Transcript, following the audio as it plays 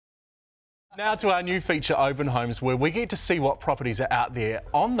Now to our new feature, Open Homes, where we get to see what properties are out there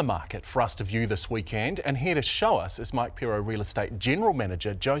on the market for us to view this weekend. And here to show us is Mike Pero Real Estate General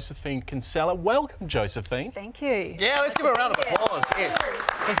Manager Josephine Kinsella. Welcome, Josephine. Thank you. Yeah, let's give her a round of applause, yes.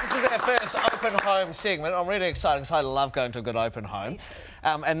 Because this is our first open home segment. I'm really excited because I love going to a good open home.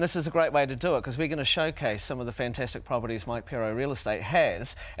 And this is a great way to do it because we're going to showcase some of the fantastic properties Mike Pero Real Estate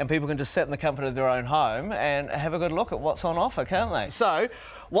has, and people can just sit in the comfort of their own home and have a good look at what's on offer, can't they? So,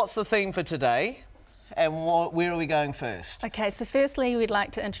 what's the theme for today? And where are we going first? Okay, so firstly we'd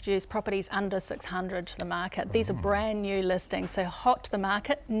like to introduce properties under 600 to the market. These are brand new listings, so hot to the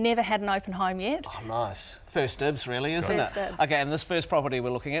market, never had an open home yet. Oh, nice. First dibs, really, isn't it? First dibs. Okay, and this first property we're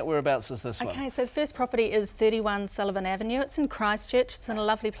looking at, whereabouts is this one? Okay, so the first property is 31 Sullivan Avenue. It's in Christchurch. It's in a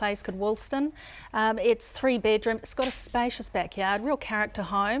lovely place called Woolston. It's 3 bedroom. It's got a spacious backyard, real character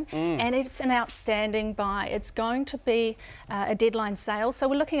home, and it's an outstanding buy. It's going to be a deadline sale, so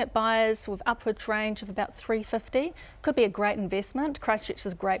we're looking at buyers with upward range of about 350. Could be a great investment. Christchurch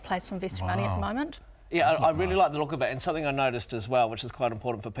is a great place to invest your money at the moment. Yeah, I really like the look of it, and something I noticed as well, which is quite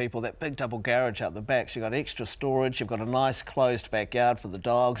important for people, that big double garage out the back. So you've got extra storage, you've got a nice closed backyard for the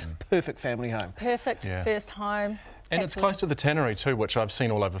dogs. Perfect family home. Perfect first home. And it's close to the tannery too, which I've seen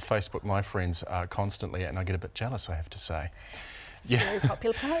all over Facebook, my friends, constantly, and I get a bit jealous, I have to say. Yeah. Very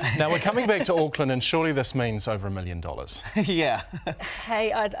popular place. Now we're coming back to Auckland, and surely this means over $1 million. Yeah.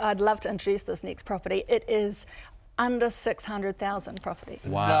 Hey, I'd love to introduce this next property. It is under 600,000 property.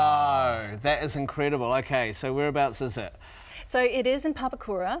 Wow. No, that is incredible. Okay, so whereabouts is it? So it is in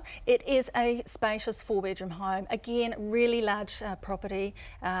Papakura. It is a spacious 4-bedroom home. Again, really large property.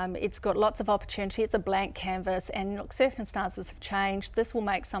 It's got lots of opportunity. It's a blank canvas, and look, circumstances have changed. This will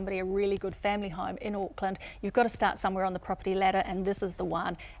make somebody a really good family home in Auckland. You've got to start somewhere on the property ladder, and this is the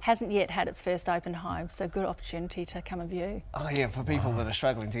one. Hasn't yet had its first open home, so good opportunity to come and view. Oh yeah, for people that are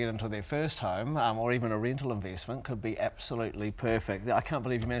struggling to get into their first home, or even a rental investment, could be absolutely perfect. I can't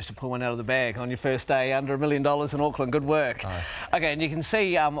believe you managed to pull one out of the bag on your first day under $1 million in Auckland. Good work. Nice. Okay, and you can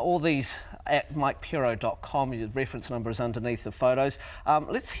see all these at mikepero.com. Your reference number is underneath the photos.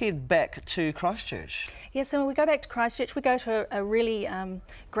 Let's head back to Christchurch. Yeah, so when we go back to Christchurch, we go to a really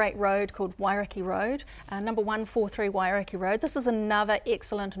great road called Wairaki Road, number 143 Wairaki Road. This is another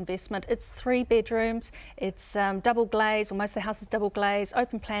excellent investment. It's 3 bedrooms, it's double glazed, or most of the house is double glazed,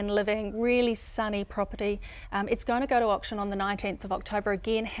 open plan living, really sunny property. It's going to go to auction on the 19th of October.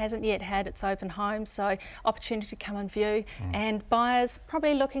 Again, hasn't yet had its open home, so opportunity to come and view. And buyers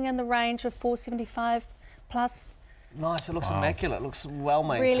probably looking in the range of 475 plus. Nice, it looks immaculate, it looks well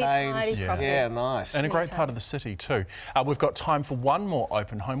maintained. Really tidy property. Yeah, nice. And a great part of the city too. We've got time for one more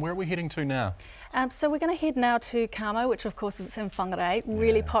open home. Where are we heading to now? So we're going to head now to Kamo, which of course is in Whangarei,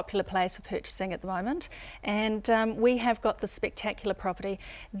 really popular place for purchasing at the moment. And we have got the spectacular property.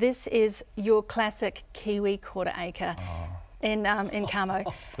 This is your classic Kiwi quarter acre. In Kamo.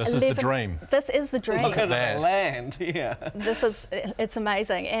 This is the dream. This is the dream. Look at that land, yeah. It's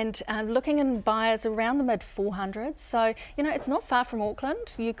amazing. And looking in buyers around the mid-400s, so, you know, it's not far from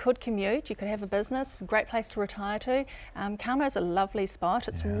Auckland. You could commute, you could have a business, great place to retire to. Kamo is a lovely spot.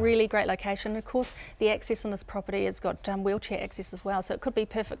 It's really great location. Of course, the access on this property has got wheelchair access as well, so it could be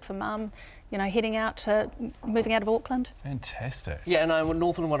perfect for mum, you know, moving out of Auckland. Fantastic. Yeah, and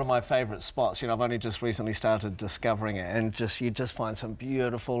Northland, one of my favourite spots. You know, I've only just recently started discovering it, and you just find some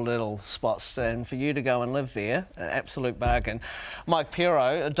beautiful little spots, and for you to go and live there, an absolute bargain.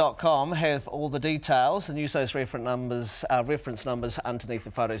 MikePero.com have all the details, and use those reference numbers underneath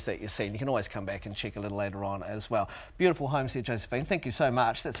the photos that you've seen. You can always come back and check a little later on as well. Beautiful homes here, Josephine. Thank you so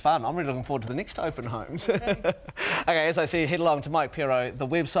much. That's fun. I'm really looking forward to the next open homes. Okay, as I said, head along to Mike Pero, the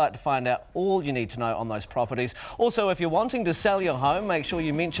website, to find out all you need to know on those properties. Also, if you're wanting to sell your home, make sure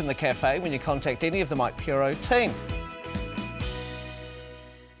you mention the cafe when you contact any of the Mike Pero team.